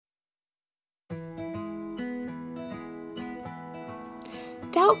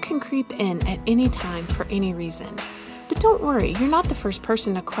Doubt can creep in at any time for any reason. But don't worry, you're not the first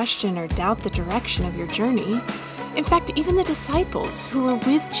person to question or doubt the direction of your journey. In fact, even the disciples who were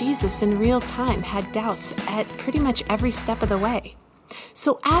with Jesus in real time had doubts at pretty much every step of the way.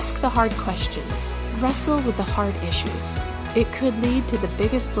 So ask the hard questions. Wrestle with the hard issues. It could lead to the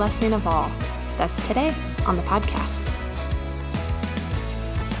biggest blessing of all. That's today on the podcast.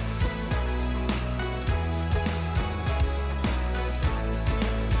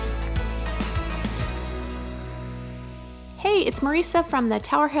 Hey, it's Marisa from the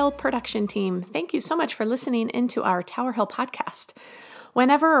Tower Hill production team. Thank you so much for listening into our Tower Hill podcast.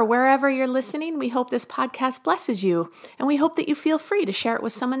 Whenever or wherever you're listening, we hope this podcast blesses you, and we hope that you feel free to share it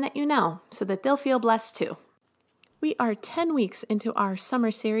with someone that you know so that they'll feel blessed too. We are 10 weeks into our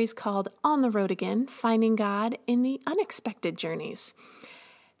summer series called On the Road Again, Finding God in the Unexpected Journeys.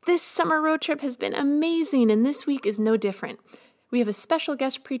 This summer road trip has been amazing, and this week is no different. We have a special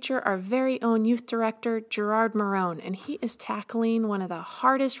guest preacher, our very own youth director, Gerard Marone, and he is tackling one of the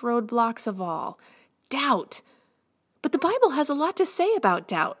hardest roadblocks of all, doubt. But the Bible has a lot to say about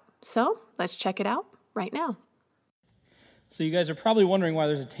doubt, so let's check it out right now. So you guys are probably wondering why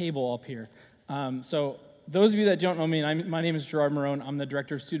there's a table up here. So those of you that don't know me, my name is Gerard Marone. I'm the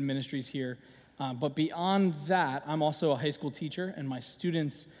director of student ministries here. But beyond that, I'm also a high school teacher, and my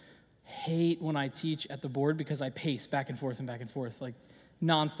students hate when I teach at the board because I pace back and forth, like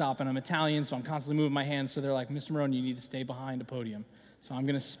nonstop, and I'm Italian, so I'm constantly moving my hands, so they're like, Mr. Marone, you need to stay behind a podium. So I'm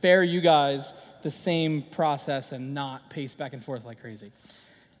going to spare you guys the same process and not pace back and forth like crazy.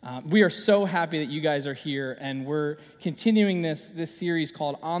 We are so happy that you guys are here, and we're continuing this series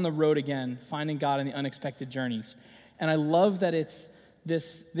called On the Road Again, Finding God in the Unexpected Journeys. And I love that it's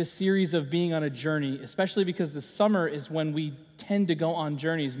this series of being on a journey, especially because the summer is when we tend to go on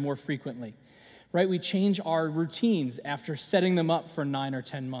journeys more frequently, right? We change our routines after setting them up for 9 or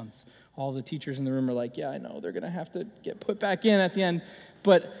 10 months. All the teachers in the room are like, yeah, I know, they're going to have to get put back in at the end.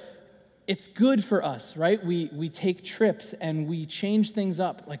 But it's good for us, right? We take trips and we change things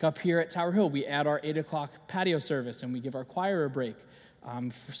up. Like up here at Tower Hill, we add our 8 o'clock patio service and we give our choir a break.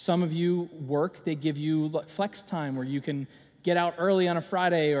 For some of you work, they give you flex time where you can get out early on a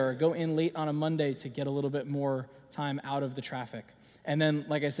Friday or go in late on a Monday to get a little bit more time out of the traffic. And then,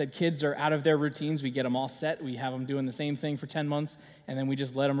 like I said, kids are out of their routines. We get them all set. We have them doing the same thing for 10 months, and then we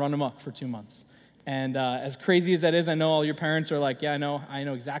just let them run amok for 2 months. And as crazy as that is, I know all your parents are like, yeah, I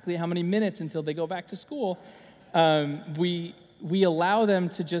know exactly how many minutes until they go back to school. We allow them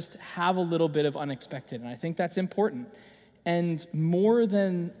to just have a little bit of unexpected, and I think that's important. And more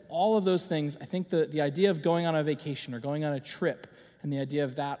than all of those things, I think the idea of going on a vacation or going on a trip and the idea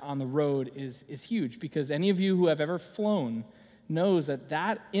of that on the road is huge, because any of you who have ever flown knows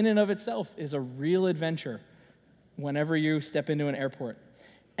that in and of itself is a real adventure whenever you step into an airport.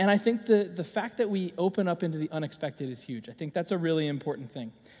 And I think the fact that we open up into the unexpected is huge. I think that's a really important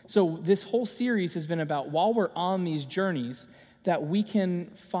thing. So this whole series has been about, while we're on these journeys, that we can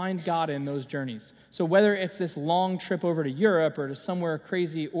find God in those journeys. So whether it's this long trip over to Europe or to somewhere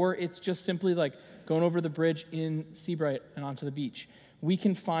crazy, or it's just simply like going over the bridge in Seabright and onto the beach, we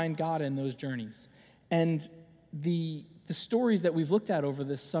can find God in those journeys. And the stories that we've looked at over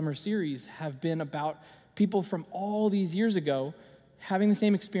this summer series have been about people from all these years ago having the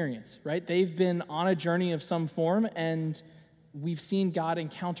same experience, right? They've been on a journey of some form, and we've seen God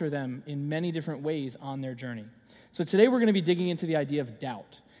encounter them in many different ways on their journey. So today we're going to be digging into the idea of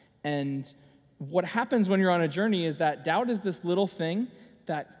doubt. And what happens when you're on a journey is that doubt is this little thing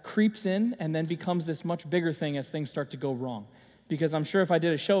that creeps in and then becomes this much bigger thing as things start to go wrong. Because I'm sure if I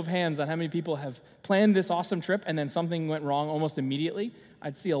did a show of hands on how many people have planned this awesome trip and then something went wrong almost immediately,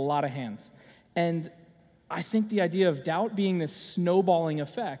 I'd see a lot of hands. And I think the idea of doubt being this snowballing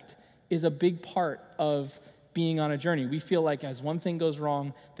effect is a big part of being on a journey. We feel like as one thing goes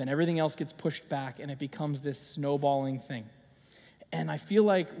wrong, then everything else gets pushed back and it becomes this snowballing thing. And I feel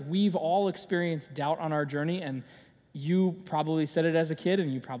like we've all experienced doubt on our journey, and you probably said it as a kid,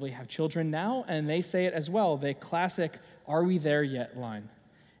 and you probably have children now, and they say it as well, the classic, "Are we there yet?" line.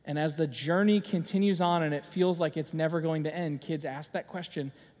 And as the journey continues on and it feels like it's never going to end, kids ask that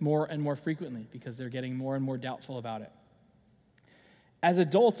question more and more frequently because they're getting more and more doubtful about it. As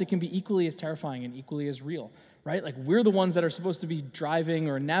adults, it can be equally as terrifying and equally as real, right? Like, we're the ones that are supposed to be driving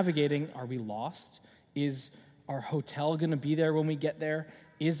or navigating. Are we lost? Is our hotel going to be there when we get there?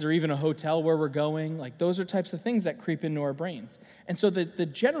 Is there even a hotel where we're going? Like, those are types of things that creep into our brains. And so the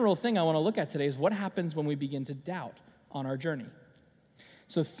general thing I want to look at today is what happens when we begin to doubt on our journey.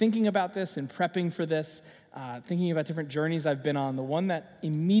 So thinking about this and prepping for this, thinking about different journeys I've been on, the one that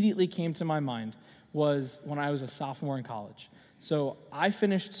immediately came to my mind was when I was a sophomore in college. So I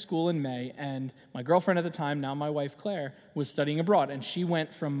finished school in May, and my girlfriend at the time, now my wife Claire, was studying abroad, and she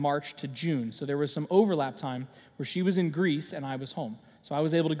went from March to June. So there was some overlap time where she was in Greece and I was home. So I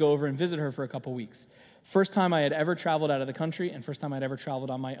was able to go over and visit her for a couple weeks. First time I had ever traveled out of the country, and first time I'd ever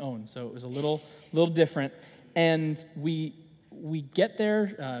traveled on my own. So it was a little different. And we get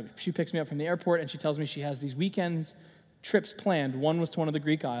there, she picks me up from the airport, and she tells me she has these weekends trips planned. One was to one of the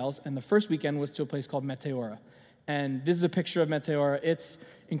Greek Isles, and the first weekend was to a place called Meteora. And this is a picture of Meteora. It's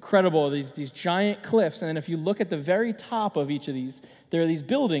incredible, these giant cliffs, and then if you look at the very top of each of these, there are these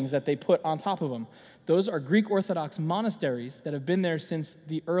buildings that they put on top of them. Those are Greek Orthodox monasteries that have been there since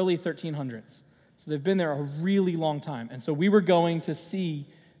the early 1300s. So they've been there a really long time. And so we were going to see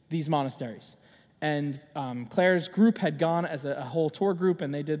these monasteries. And Claire's group had gone as a whole tour group,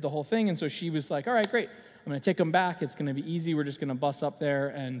 and they did the whole thing. And so she was like, all right, great. I'm going to take them back. It's going to be easy. We're just going to bus up there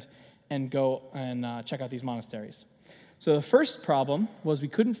and go and check out these monasteries. So the first problem was we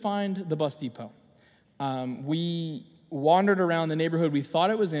couldn't find the bus depot. We wandered around the neighborhood we thought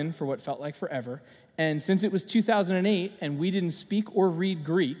it was in for what felt like forever. And since it was 2008 and we didn't speak or read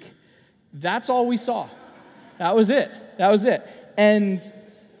Greek, that's all we saw. That was it.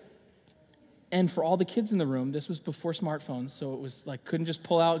 And for all the kids in the room, this was before smartphones, so it was like couldn't just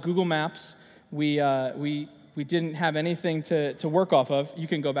pull out Google Maps. We didn't have anything to work off of. You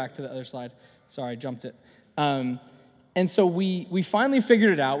can go back to the other slide. Sorry, I jumped it. And so we finally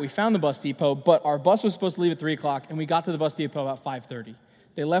figured it out. We found the bus depot, but our bus was supposed to leave at 3 o'clock, and we got to the bus depot about 5:30.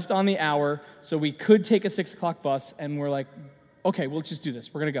 They left on the hour, so we could take a 6 o'clock bus, and we're like, okay, well, let's just do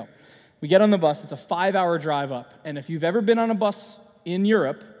this. We're going to go. We get on the bus. It's a 5-hour drive up, and if you've ever been on a bus in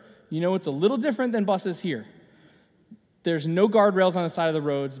Europe, you know it's a little different than buses here. There's no guardrails on the side of the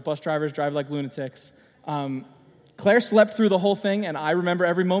roads. Bus drivers drive like lunatics. Claire slept through the whole thing, and I remember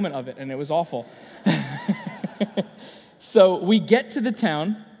every moment of it, and it was awful. So we get to the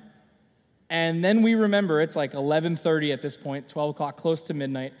town, and then we remember it's like 11:30 at this point, 12 o'clock, close to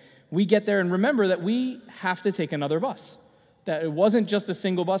midnight. We get there and remember that we have to take another bus, that it wasn't just a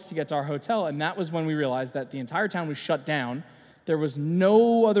single bus to get to our hotel, and that was when we realized that the entire town was shut down. There was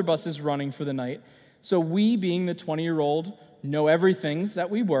no other buses running for the night. So we, being the 20-year-old know-everythings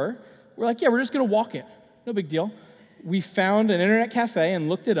that we're like, yeah, we're just going to walk it. No big deal. We found an internet cafe and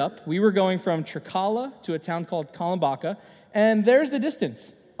looked it up. We were going from Trikala to a town called Kalambaka, and there's the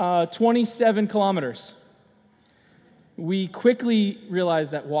distance, 27 kilometers. We quickly realized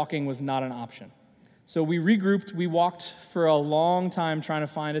that walking was not an option. So we regrouped. We walked for a long time trying to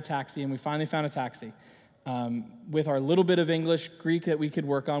find a taxi, and we finally found a taxi. With our little bit of English, Greek that we could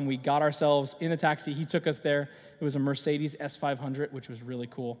work on, we got ourselves in a taxi. He took us there. It was a Mercedes S500, which was really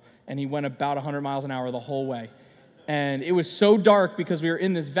cool, and he went about 100 miles an hour the whole way. And it was so dark because we were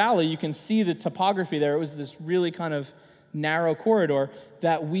in this valley, you can see the topography there. It was this really kind of narrow corridor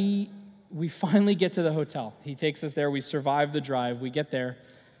that we finally get to the hotel. He takes us there. We survive the drive. We get there.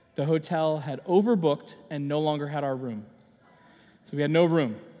 The hotel had overbooked and no longer had our room. So we had no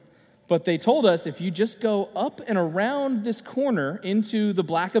room. But they told us if you just go up and around this corner into the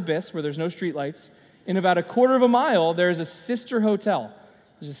black abyss where there's no streetlights, in about a quarter of a mile, there's a sister hotel.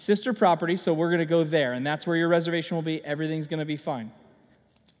 There's a sister property, so we're going to go there, and that's where your reservation will be. Everything's going to be fine.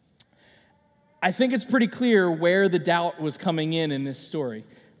 I think it's pretty clear where the doubt was coming in this story.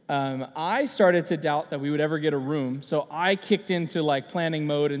 I started to doubt that we would ever get a room, so I kicked into planning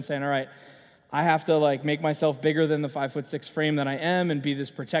mode and saying, all right, I have to make myself bigger than the 5'6" frame that I am and be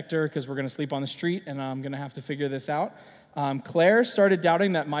this protector because we're going to sleep on the street and I'm going to have to figure this out. Claire started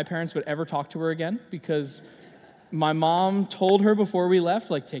doubting that my parents would ever talk to her again because my mom told her before we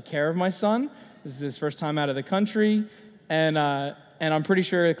left, take care of my son. This is his first time out of the country. And I'm pretty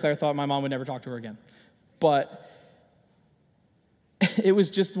sure Claire thought my mom would never talk to her again. But it was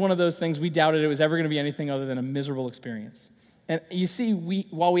just one of those things we doubted it was ever going to be anything other than a miserable experience. And you see,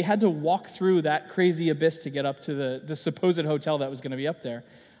 while we had to walk through that crazy abyss to get up to the supposed hotel that was going to be up there,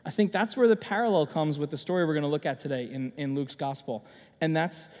 I think that's where the parallel comes with the story we're going to look at today in Luke's gospel. And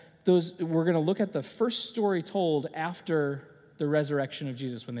we're going to look at the first story told after the resurrection of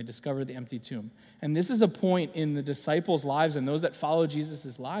Jesus when they discovered the empty tomb. And this is a point in the disciples' lives and those that follow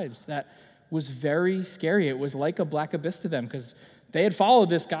Jesus' lives that was very scary. It was like a black abyss to them because they had followed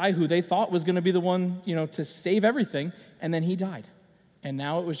this guy who they thought was going to be the one, to save everything, and then he died. And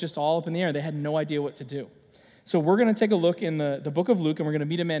now it was just all up in the air. They had no idea what to do. So we're going to take a look in the book of Luke, and we're going to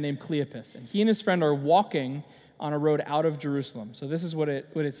meet a man named Cleopas. And he and his friend are walking on a road out of Jerusalem. So this is what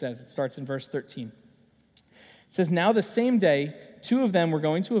it says. It starts in verse 13. It says, now the same day, 2 of them were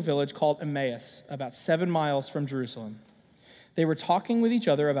going to a village called Emmaus, about 7 miles from Jerusalem. They were talking with each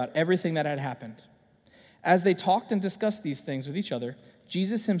other about everything that had happened. As they talked and discussed these things with each other,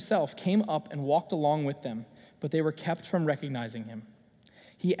 Jesus himself came up and walked along with them, but they were kept from recognizing him.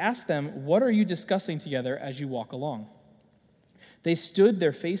 He asked them, "What are you discussing together as you walk along?" They stood,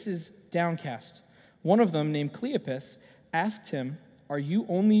 their faces downcast. One of them, named Cleopas, asked him, Are you the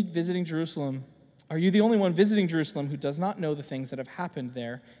only one visiting Jerusalem who does not know the things that have happened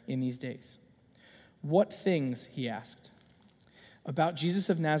there in these days?" "What things?" he asked. "About Jesus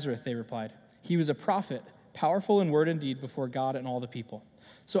of Nazareth," they replied. "He was a prophet, powerful in word and deed before God and all the people."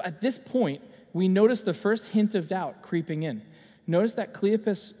 So at this point, we notice the first hint of doubt creeping in. Notice that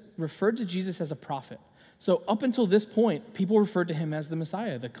Cleopas referred to Jesus as a prophet. So up until this point, people referred to him as the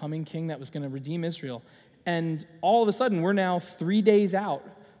Messiah, the coming king that was going to redeem Israel. And all of a sudden, we're now 3 days out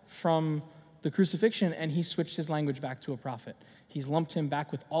from the crucifixion, and he switched his language back to a prophet. He's lumped him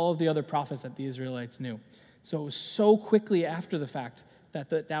back with all of the other prophets that the Israelites knew. So it was so quickly after the fact that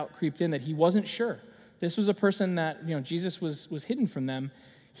the doubt creeped in that he wasn't sure. This was a person that, Jesus was hidden from them.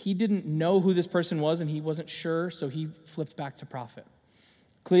 He didn't know who this person was, and he wasn't sure, so he flipped back to prophet.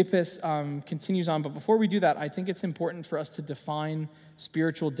 Cleopas continues on, but before we do that, I think it's important for us to define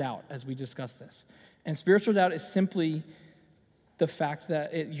spiritual doubt as we discuss this. And spiritual doubt is simply the fact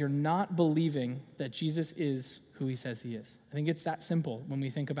that you're not believing that Jesus is who he says he is. I think it's that simple when we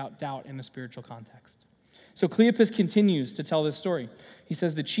think about doubt in a spiritual context. So Cleopas continues to tell this story. He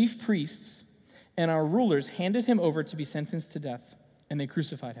says, "The chief priests and our rulers handed him over to be sentenced to death, and they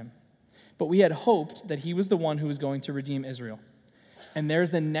crucified him. But we had hoped that he was the one who was going to redeem Israel." And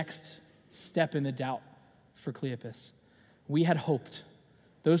there's the next step in the doubt for Cleopas. We had hoped.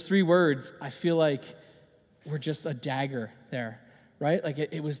 Those 3 words, I feel like, were just a dagger there, right? Like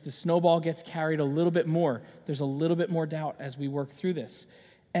it was the snowball gets carried a little bit more. There's a little bit more doubt as we work through this.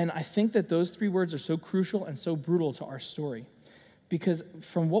 And I think that those 3 words are so crucial and so brutal to our story. Because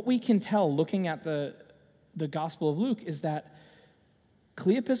from what we can tell looking at the Gospel of Luke is that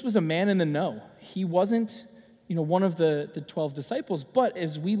Cleopas was a man in the know. He wasn't, one of the 12 disciples. But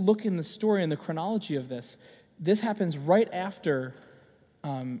as we look in the story and the chronology of this happens right after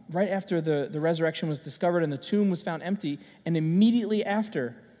the resurrection was discovered and the tomb was found empty. And immediately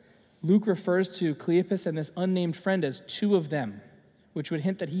after, Luke refers to Cleopas and this unnamed friend as 2 of them, which would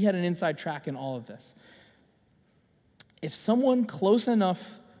hint that he had an inside track in all of this. If someone close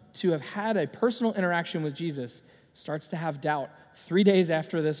enough to have had a personal interaction with Jesus starts to have doubt 3 days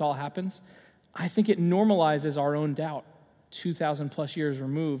after this all happens, I think it normalizes our own doubt 2,000 plus years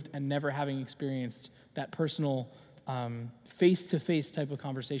removed and never having experienced that personal face-to-face type of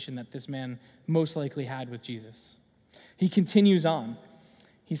conversation that this man most likely had with Jesus. He continues on.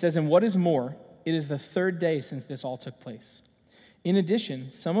 He says, "And what is more, it is the 3rd day since this all took place. In addition,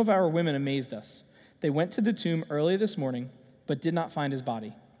 some of our women amazed us. They went to the tomb early this morning, but did not find his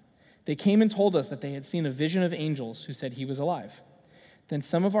body. They came and told us that they had seen a vision of angels who said he was alive. Then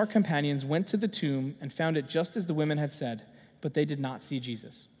some of our companions went to the tomb and found it just as the women had said, but they did not see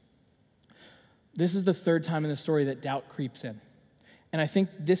Jesus." This is the 3rd time in the story that doubt creeps in. And I think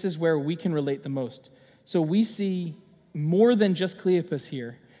this is where we can relate the most. So we see more than just Cleopas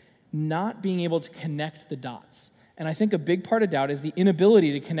here, not being able to connect the dots. And I think a big part of doubt is the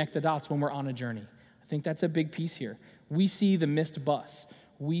inability to connect the dots when we're on a journey. I think that's a big piece here. We see the missed bus.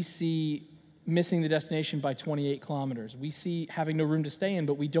 We see missing the destination by 28 kilometers. We see having no room to stay in,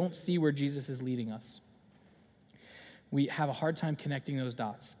 but we don't see where Jesus is leading us. We have a hard time connecting those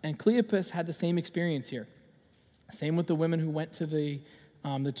dots. And Cleopas had the same experience here. Same with the women who went to the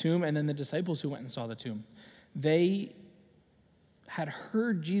tomb and then the disciples who went and saw the tomb. They had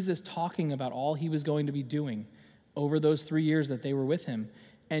heard Jesus talking about all he was going to be doing over those 3 years that they were with him.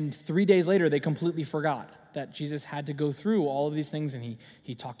 And 3 days later, they completely forgot that Jesus had to go through all of these things, and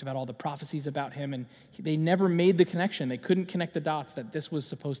he talked about all the prophecies about him, and they never made the connection. They couldn't connect the dots that this was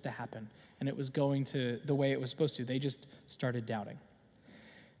supposed to happen, and it was going to the way it was supposed to. They just started doubting.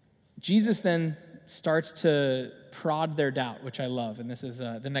 Jesus then starts to prod their doubt, which I love, and this is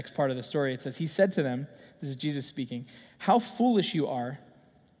the next part of the story. It says, he said to them, this is Jesus speaking, "How foolish you are,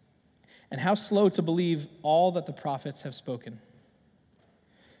 and how slow to believe all that the prophets have spoken.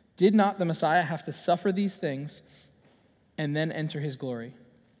 Did not the Messiah have to suffer these things and then enter his glory?"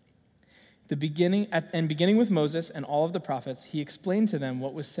 Beginning with Moses and all of the prophets, he explained to them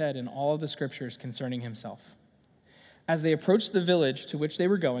what was said in all of the scriptures concerning himself. As they approached the village to which they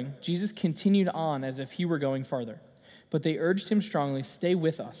were going, Jesus continued on as if he were going farther. But they urged him strongly, "Stay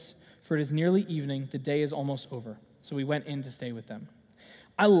with us, for it is nearly evening, the day is almost over." So he went in to stay with them.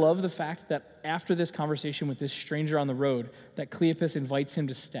 I love the fact that after this conversation with this stranger on the road, that Cleopas invites him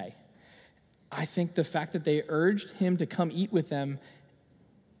to stay. I think the fact that they urged him to come eat with them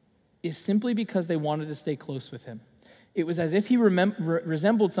is simply because they wanted to stay close with him. It was as if he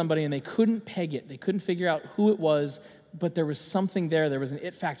resembled somebody and they couldn't peg it. They couldn't figure out who it was, but there was something there. There was an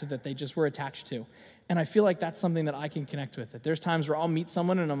it factor that they just were attached to. And I feel like that's something that I can connect with. That there's times where I'll meet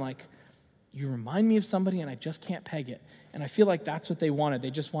someone and I'm like, you remind me of somebody and I just can't peg it. And I feel like that's what they wanted.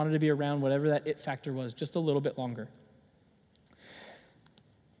 They just wanted to be around whatever that it factor was just a little bit longer.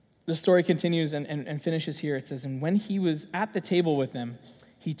 The story continues and finishes here. It says, and when he was at the table with them,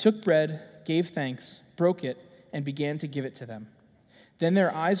 he took bread, gave thanks, broke it, and began to give it to them. Then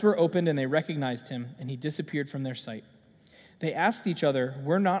their eyes were opened and they recognized him, and he disappeared from their sight. They asked each other,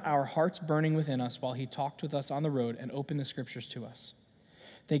 were not our hearts burning within us while he talked with us on the road and opened the scriptures to us?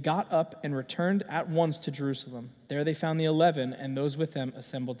 They got up and returned at once to Jerusalem. There they found the 11 and those with them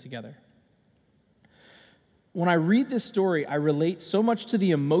assembled together. When I read this story, I relate so much to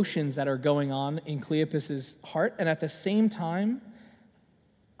the emotions that are going on in Cleopas' heart, and at the same time,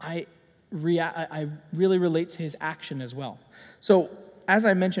 I really relate to his action as well. So, as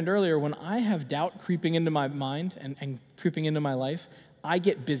I mentioned earlier, when I have doubt creeping into my mind and creeping into my life, I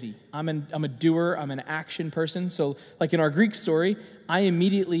get busy. I'm a doer. I'm an action person. So, like in our Greek story, I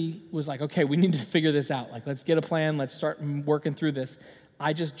immediately was like, okay, we need to figure this out. Like, let's get a plan. Let's start working through this.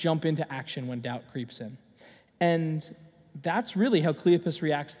 I just jump into action when doubt creeps in. And that's really how Cleopas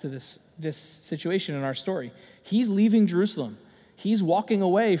reacts to this situation in our story. He's leaving Jerusalem. He's walking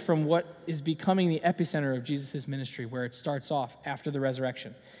away from what is becoming the epicenter of Jesus' ministry, where it starts off after the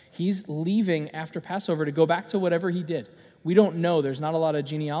resurrection. He's leaving after Passover to go back to whatever he did. We don't know. There's not a lot of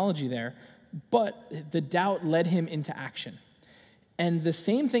genealogy there, but the doubt led him into action. And the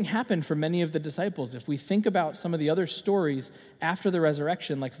same thing happened for many of the disciples. If we think about some of the other stories after the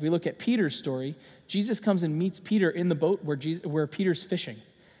resurrection, like if we look at Peter's story, Jesus comes and meets Peter in the boat where Peter's fishing.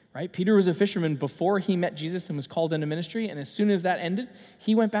 Right? Peter was a fisherman before he met Jesus and was called into ministry, and as soon as that ended,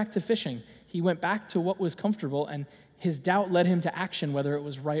 he went back to fishing. He went back to what was comfortable, and his doubt led him to action, whether it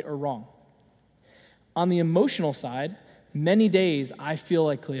was right or wrong. On the emotional side, many days I feel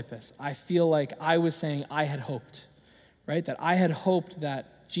like Cleopas. I feel like I was saying I had hoped, right? That I had hoped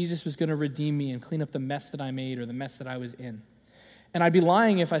that Jesus was going to redeem me and clean up the mess that I made or the mess that I was in. And I'd be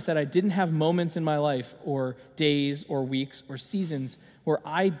lying if I said I didn't have moments in my life or days or weeks or seasons where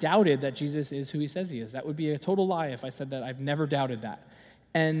I doubted that Jesus is who he says he is. That would be a total lie if I said that. I've never doubted that.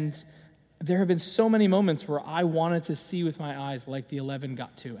 And there have been so many moments where I wanted to see with my eyes like the 11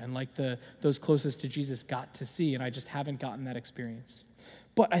 got to and like those closest to Jesus got to see, and I just haven't gotten that experience.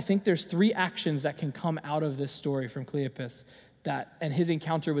 But I think there's 3 actions that can come out of this story from Cleopas and his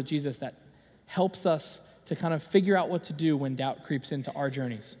encounter with Jesus that helps us to kind of figure out what to do when doubt creeps into our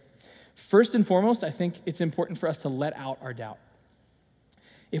journeys. First and foremost, I think it's important for us to let out our doubt.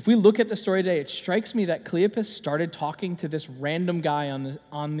 If we look at the story today, it strikes me that Cleopas started talking to this random guy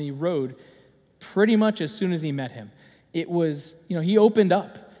on the road pretty much as soon as he met him. It was, he opened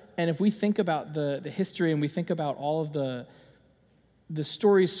up. And if we think about the history and we think about all of the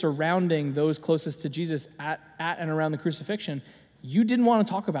stories surrounding those closest to Jesus at and around the crucifixion, you didn't want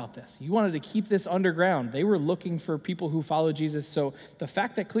to talk about this. You wanted to keep this underground. They were looking for people who followed Jesus. So the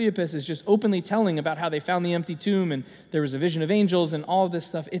fact that Cleopas is just openly telling about how they found the empty tomb and there was a vision of angels and all of this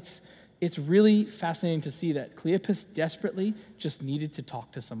stuff, it's really fascinating to see that Cleopas desperately just needed to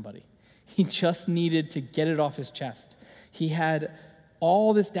talk to somebody. He just needed to get it off his chest. He had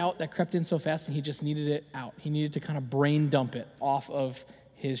all this doubt that crept in so fast, and he just needed it out. He needed to kind of brain dump it off of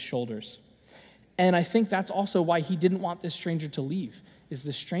his shoulders. And I think that's also why he didn't want this stranger to leave, is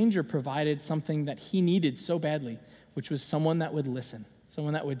the stranger provided something that he needed so badly, which was someone that would listen,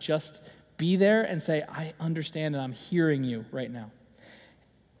 someone that would just be there and say, I understand and I'm hearing you right now.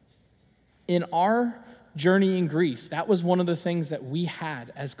 In our journey in Greece, that was one of the things that we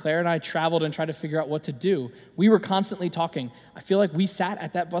had as Claire and I traveled and tried to figure out what to do. We were constantly talking. I feel like we sat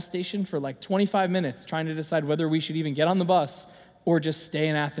at that bus station for like 25 minutes trying to decide whether we should even get on the bus or just stay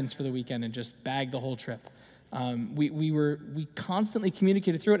in Athens for the weekend and just bag the whole trip. We constantly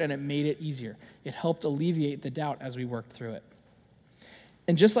communicated through it, and it made it easier. It helped alleviate the doubt as we worked through it.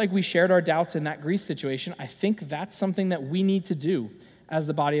 And just like we shared our doubts in that Greece situation, I think that's something that we need to do as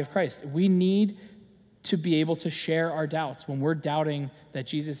the body of Christ. We need to be able to share our doubts when we're doubting that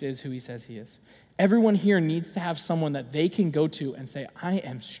Jesus is who he says he is. Everyone here needs to have someone that they can go to and say, I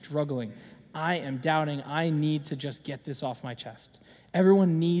am struggling. I am doubting. I need to just get this off my chest.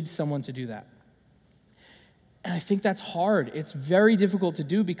 Everyone needs someone to do that. And I think that's hard. It's very difficult to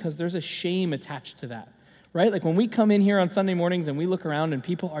do because there's a shame attached to that, right? Like when we come in here on Sunday mornings and we look around and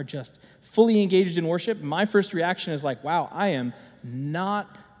people are just fully engaged in worship, my first reaction is like, wow, I am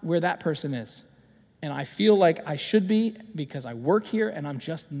not where that person is. And I feel like I should be because I work here and I'm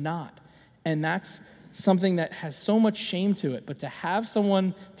just not. And that's something that has so much shame to it. But to have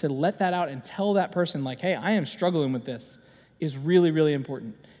someone to let that out and tell that person like, hey, I am struggling with this is really, really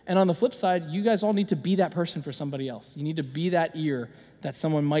important. And on the flip side, you guys all need to be that person for somebody else. You need to be that ear that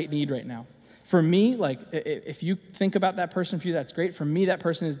someone might need right now. For me, like if you think about that person for you, that's great. For me, that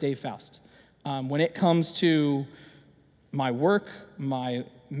person is Dave Faust. When it comes to my work, my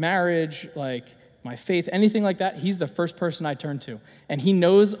marriage, like my faith, anything like that, he's the first person I turn to. And he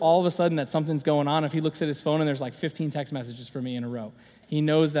knows all of a sudden that something's going on if he looks at his phone and there's like 15 text messages for me in a row. He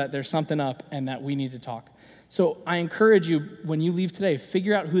knows that there's something up and that we need to talk. So I encourage you, when you leave today,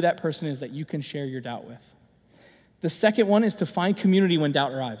 figure out who that person is that you can share your doubt with. The second one is to find community when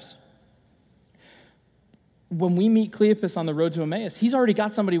doubt arrives. When we meet Cleopas on the road to Emmaus, he's already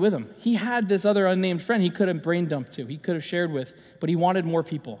got somebody with him. He had this other unnamed friend he could have brain dumped to, he could have shared with, but he wanted more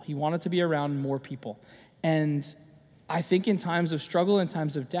people. He wanted to be around more people. And I think in times of struggle, in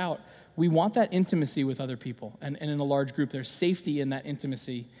times of doubt, we want that intimacy with other people. And in a large group, there's safety in that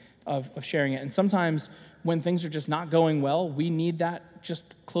intimacy of sharing it. And sometimes when things are just not going well, we need that just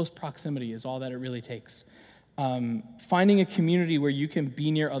close proximity is all that it really takes. Finding a community where you can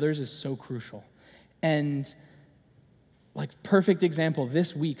be near others is so crucial. And like perfect example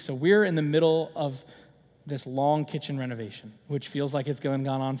this week. So we're in the middle of this long kitchen renovation, which feels like it's gone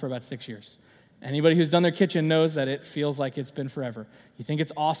on for about 6 years. Anybody who's done their kitchen knows that it feels like it's been forever. You think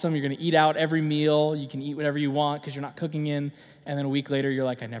it's awesome. You're going to eat out every meal. You can eat whatever you want because you're not cooking in. And then a week later, you're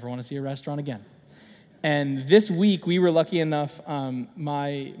like, I never want to see a restaurant again. And this week, we were lucky enough,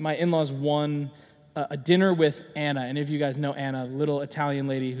 my in-laws won a dinner with Anna. And if you guys know Anna, little Italian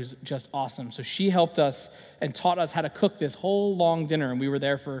lady who's just awesome. So she helped us and taught us how to cook this whole long dinner. And we were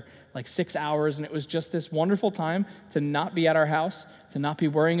there for like 6 hours. And it was just this wonderful time to not be at our house, to not be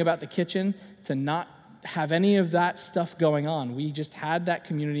worrying about the kitchen, to not have any of that stuff going on. We just had that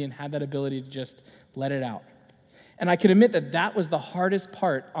community and had that ability to just let it out. And I can admit that that was the hardest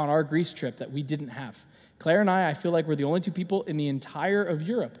part on our Greece trip that we didn't have. Claire and I feel like we're the only two people in the entire of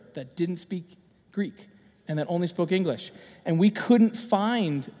Europe that didn't speak Greek and that only spoke English. And we couldn't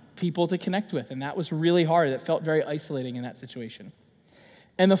find people to connect with, and that was really hard. It felt very isolating in that situation.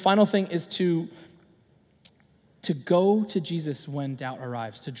 And the final thing is to go to Jesus when doubt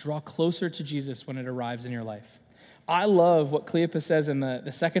arrives, to draw closer to Jesus when it arrives in your life. I love what Cleopas says in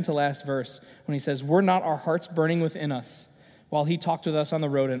the second to last verse when he says, "Were not our hearts burning within us while he talked with us on the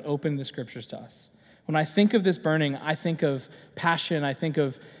road and opened the scriptures to us?" When I think of this burning, I think of passion. I think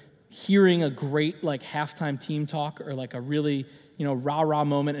of hearing a great like halftime team talk or like a really rah-rah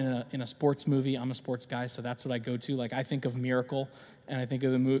moment in a sports movie. I'm a sports guy, so that's what I go to. Like I think of Miracle, and I think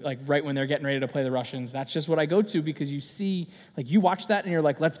of the movie like right when they're getting ready to play the Russians. That's just what I go to because you see, like you watch that and you're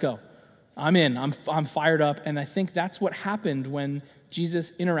like, let's go. I'm in. I'm fired up. And I think that's what happened when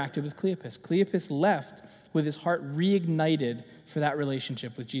Jesus interacted with Cleopas. Cleopas left with his heart reignited for that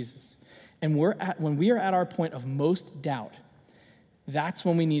relationship with Jesus. And when we are at our point of most doubt, that's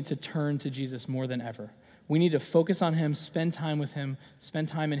when we need to turn to Jesus more than ever. We need to focus on him, spend time with him, spend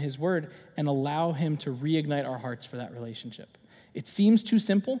time in his word, and allow him to reignite our hearts for that relationship. It seems too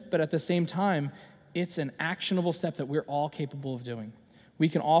simple, but at the same time, it's an actionable step that we're all capable of doing. We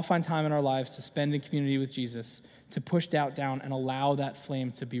can all find time in our lives to spend in community with Jesus, to push doubt down and allow that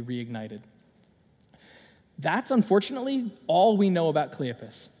flame to be reignited. That's unfortunately all we know about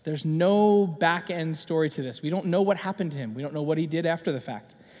Cleopas. There's no back-end story to this. We don't know what happened to him. We don't know what he did after the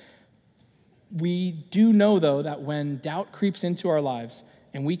fact. We do know, though, that when doubt creeps into our lives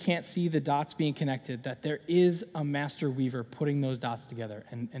and we can't see the dots being connected, that there is a master weaver putting those dots together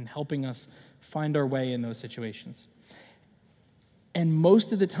and helping us find our way in those situations. And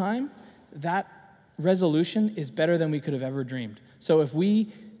most of the time, that resolution is better than we could have ever dreamed. So if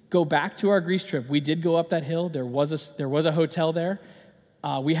we go back to our Greece trip, we did go up that hill. There was a hotel there.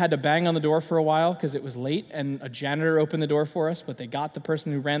 We had to bang on the door for a while because it was late, and a janitor opened the door for us, but they got the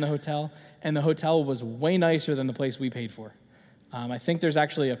person who ran the hotel, and the hotel was way nicer than the place we paid for. I think there's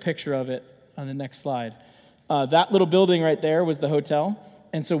actually a picture of it on the next slide. That little building right there was the hotel,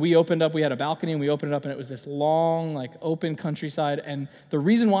 and so we opened up, we had a balcony, and we opened it up, and it was this long, like, open countryside, and the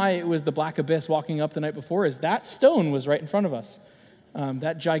reason why it was the Black Abyss walking up the night before is that stone was right in front of us.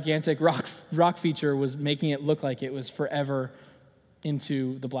 That gigantic rock feature was making it look like it was forever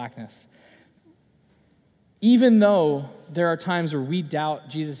into the blackness. Even though there are times where we doubt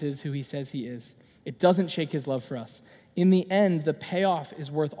Jesus is who he says he is, it doesn't shake his love for us. In the end, the payoff is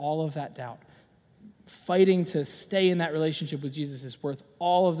worth all of that doubt. Fighting to stay in that relationship with Jesus is worth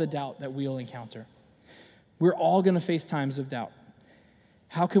all of the doubt that we'll encounter. We're all going to face times of doubt.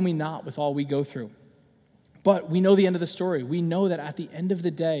 How can we not with all we go through? But we know the end of the story. We know that at the end of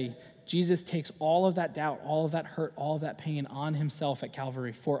the day, Jesus takes all of that doubt, all of that hurt, all of that pain on himself at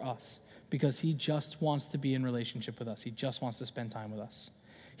Calvary for us because he just wants to be in relationship with us. He just wants to spend time with us.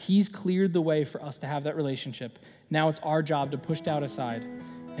 He's cleared the way for us to have that relationship. Now it's our job to push doubt aside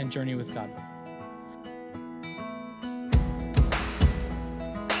and journey with God.